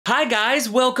Hi guys,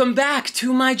 welcome back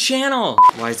to my channel.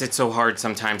 Why is it so hard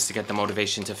sometimes to get the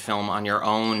motivation to film on your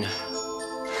own?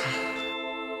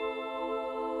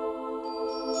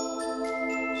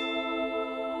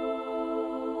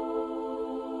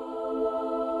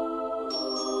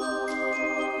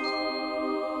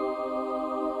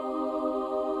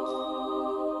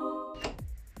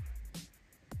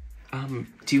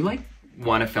 Do you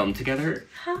want to film together?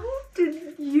 How did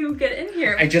you get in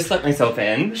here? I just let myself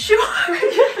in. Sure,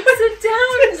 sit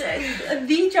down.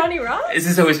 The Johnny Ross? This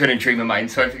has always been a dream of mine,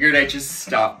 so I figured I'd just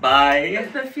stop by.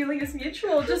 The feeling is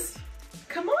mutual. Just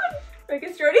come on. I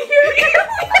guess you're already here.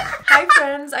 Hi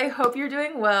friends, I hope you're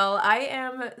doing well. I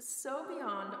am so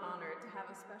beyond honored to have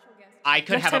a special guest. I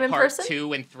could Next have time a in part person?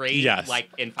 2 and 3, Yes. like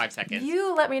in 5 seconds.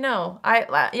 You let me know.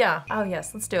 Yeah. Oh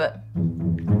yes, let's do it.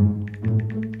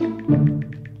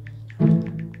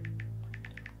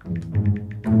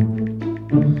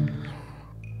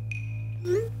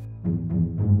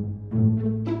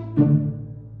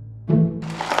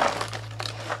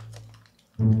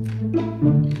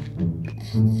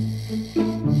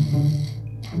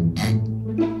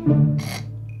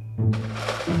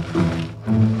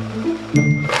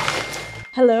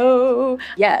 Hello.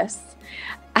 Yes,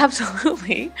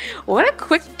 absolutely. What a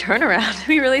quick turnaround.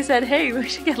 We really said, hey, we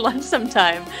should get lunch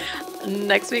sometime.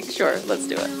 Next week, sure, let's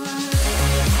do it.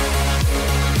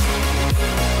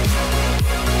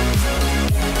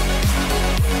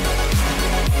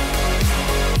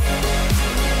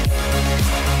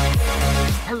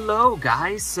 Hello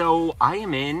guys, so I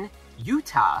am in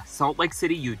Utah, Salt Lake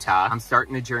City, Utah. I'm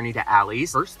starting the journey to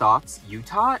Allie's. First thoughts,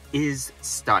 Utah is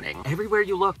stunning. Everywhere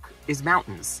you look is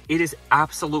mountains. It is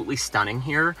absolutely stunning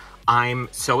here. I'm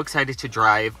so excited to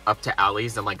drive up to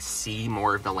Allie's and see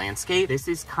more of the landscape. This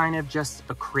is kind of just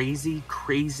a crazy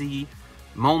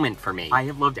moment for me. I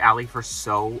have loved Allie for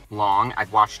so long.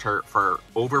 I've watched her for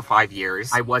over 5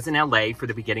 years. I was in LA for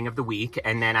the beginning of the week,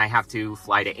 and then I have to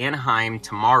fly to Anaheim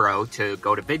tomorrow to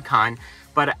go to VidCon.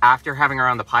 But after having her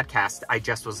on the podcast, I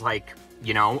just was like,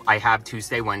 you know, I have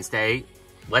Tuesday, Wednesday.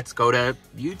 Let's go to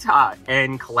Utah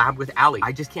and collab with Allie.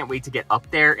 I just can't wait to get up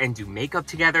there and do makeup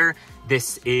together.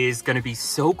 This is gonna be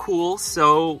so cool.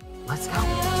 So let's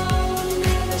go.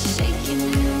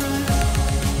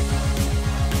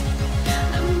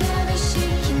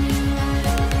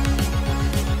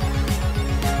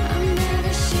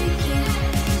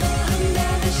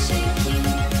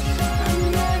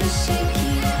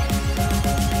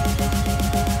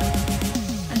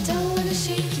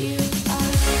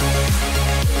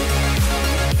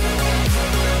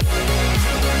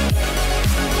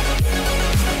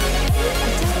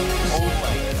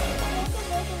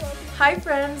 Hi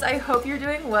friends, I hope you're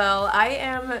doing well. I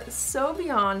am so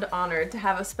beyond honored to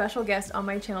have a special guest on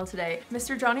my channel today,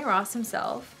 Mr. Johnny Ross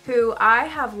himself, who I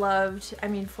have loved,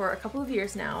 for a couple of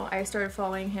years now. I started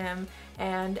following him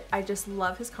and I just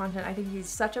love his content. I think he's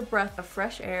such a breath of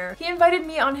fresh air. He invited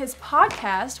me on his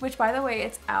podcast, which by the way,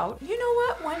 it's out. You know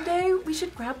what? One day we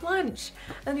should grab lunch.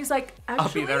 And he's like, actually,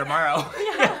 I'll be there tomorrow.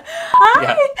 Yeah.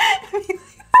 Hi! Yeah.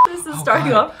 This is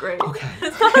starting off great. Okay.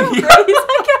 It's not great.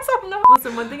 I guess I'm not.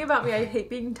 Listen, one thing about me, I hate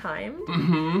being timed.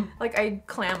 Like, I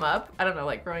clam up. I don't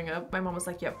know, growing up, my mom was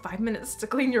like, you have 5 minutes to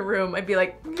clean your room. I'd be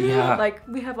like, yeah. Like,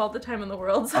 we have all the time in the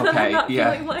world. So Okay, I'm not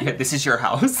feeling yeah, this is your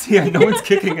house. Yeah, no one's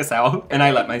kicking us out. And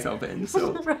I let myself in,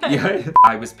 so. Right. Yeah.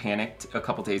 I was panicked a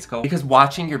couple days ago because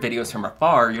watching your videos from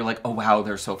afar, you're like, oh wow,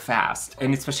 they're so fast.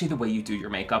 And especially the way you do your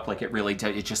makeup, it really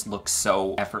does, it just looks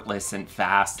so effortless and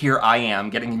fast. Here I am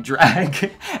getting in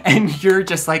drag and you're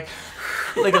just like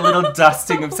a little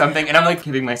dusting of something, and I'm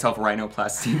giving myself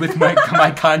rhinoplasty with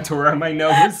my contour on my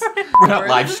nose. We're not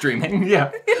live streaming,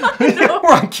 yeah.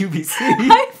 We're on QVC.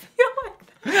 I feel like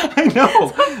that. I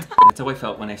know. That's how I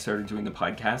felt when I started doing the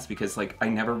podcast, because I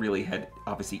never really had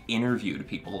obviously interviewed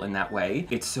people in that way.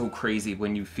 It's so crazy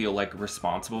when you feel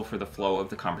responsible for the flow of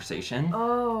the conversation.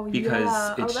 Oh, because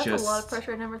yeah. it's that's just a lot of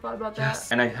pressure. I never thought about that.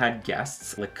 Yes. And I had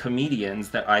guests, comedians,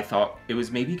 that I thought it was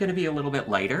maybe going to be a little bit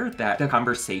lighter, that the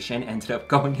conversation ended up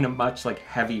going in a much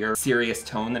heavier, serious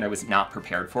tone that I was not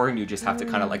prepared for, and you just have to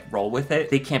kind of roll with it.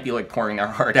 They can't be pouring their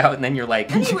heart out, and then you're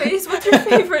like, anyways, what's your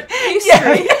favorite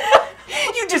pastry? Yeah.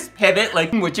 You just pivot,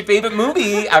 what's your favorite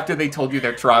movie, after they told you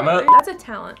their trauma. That's a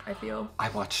talent, I feel. I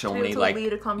watch so to many,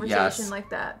 lead a conversation yes. like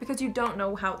that, because you don't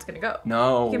know how it's gonna go.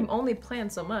 No. You can only plan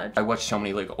so much. I watch so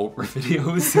many, Oprah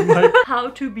videos, and, How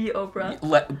to be Oprah.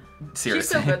 seriously. She's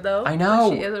so good, though. I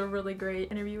know. She is a really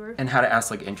great interviewer. And how to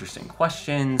ask, interesting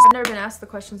questions. I've never been asked the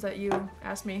questions that you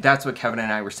asked me. That's what Kevin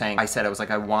and I were saying. I said,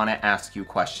 I want to ask you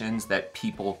questions that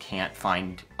people can't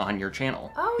find on your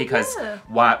channel. Oh, because yeah.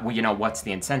 what's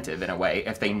the incentive, in a way,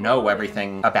 if they know know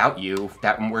everything about you,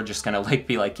 that we're just gonna like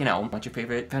be like, you know, what's your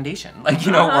favorite foundation? Like,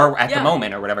 you know, or at the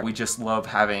moment or whatever. We just love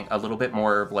having a little bit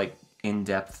more like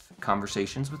in-depth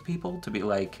conversations with people to be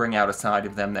like, bring out a side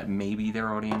of them that maybe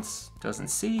their audience doesn't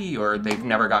see, or they've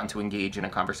never gotten to engage in a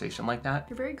conversation like that.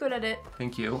 You're very good at it.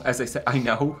 Thank you. As I said, I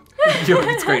know.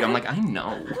 It's great. I'm like, I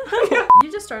know.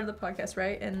 You just started the podcast,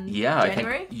 right? In January?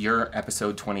 I think you're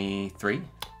episode 23.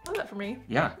 Love that for me.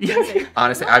 Yeah.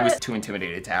 Honestly, I was too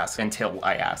intimidated to ask until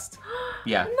I asked.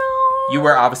 Yeah. No. You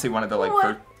were obviously one of the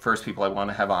like first people I want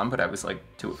to have on, but I was like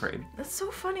too afraid. That's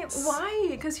so funny. Why?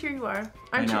 Because here you are.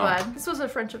 Aren't you know. glad? This was a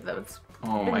friendship that was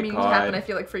been meaning to happen, I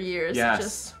feel like, for years. Yes.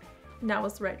 Just now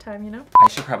is the right time, you know? I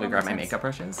should probably grab my makeup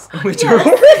brushes. Which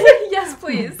yes,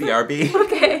 please. BRB.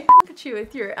 Okay. Look at you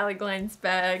with your ALLIE GLINES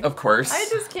bag. Of course. I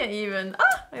just can't even.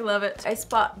 I love it. I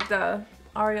spot the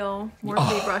Ariel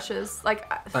Morphe brushes.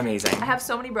 Like, amazing. I have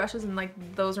so many brushes, and like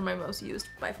those are my most used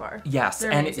by far. Yes.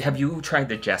 They're and amazing. have you tried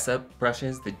the Jessup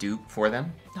brushes, the dupe for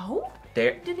them? No.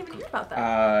 They didn't even hear about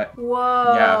that.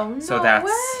 Whoa. Yeah. So no that's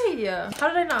way. How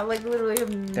did I not? Like, literally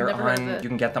have they're never on. heard of it. You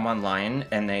can get them online,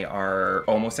 and they are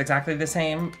almost exactly the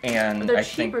same. And they're I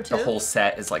think cheaper, the too? whole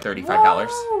set is like $35.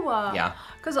 Whoa. Yeah.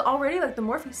 Because already, like, the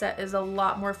Morphe set is a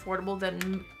lot more affordable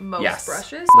than most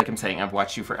brushes. Like I'm saying, I've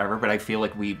watched you forever, but I feel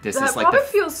like this that is like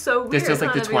feels so weird. This is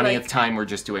like the to be 20th like, time we're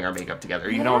just doing our makeup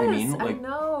together. You know what I mean? I Like,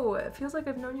 know. It feels like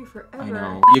I've known you forever. I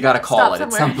know. You gotta call it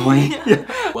at some point.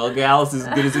 Well, gals, as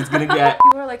good as it's gonna get.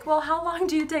 People are like, well, how long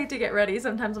do you take to get ready?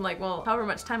 Sometimes I'm like, well, however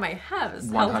much time I have is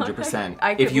 100%.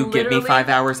 I if you give me 5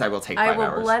 hours, I will take 5 hours.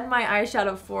 I will blend my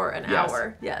eyeshadow for an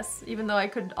hour. Yes. Even though I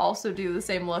could also do the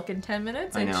same look in 10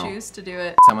 minutes, I choose to do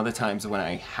it. Some of the times when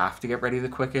I have to get ready the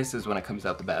quickest is when it comes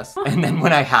out the best. And then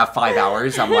when I have 5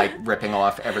 hours, I'm like ripping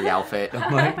off every outfit.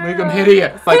 I'm like I'm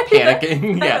hideous. Like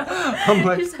panicking. Yeah. I'm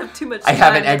like, you just have too much I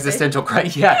have an existential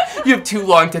crisis. Yeah. You have too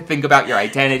long to think about your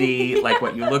identity, like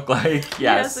what you look like.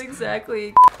 Yes. Yes,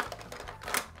 exactly.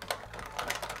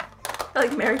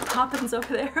 Like Mary Poppins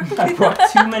over there. I brought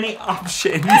too many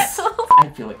options.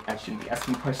 I feel like I shouldn't be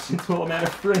asking questions while I'm out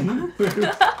of frame.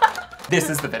 This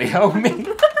is the video of me.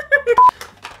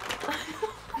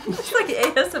 It's like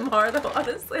ASMR though,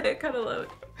 honestly. I kind of love it.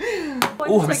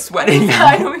 Oh, I'm sweating now.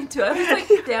 I was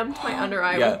like damped my under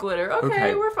eye with glitter.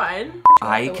 Okay, we're fine.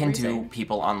 I can do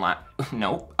people online.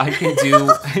 No, I can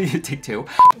do. Take two.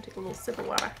 Take a little sip of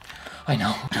water. I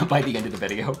know. By the end of the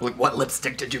video, like, what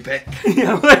lipstick did you pick?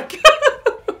 Yeah, like.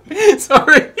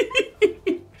 Sorry.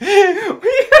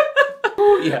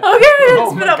 Yeah. Okay, I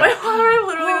didn't spit out my water. I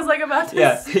literally was like about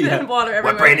to spit water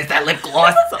everywhere. What brand is that lip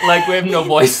gloss? Like, we have no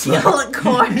voice. You look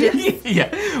gorgeous. Yeah,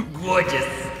 gorgeous.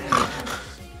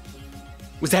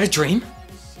 Was that a dream?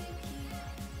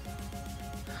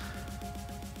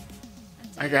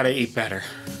 I gotta eat better.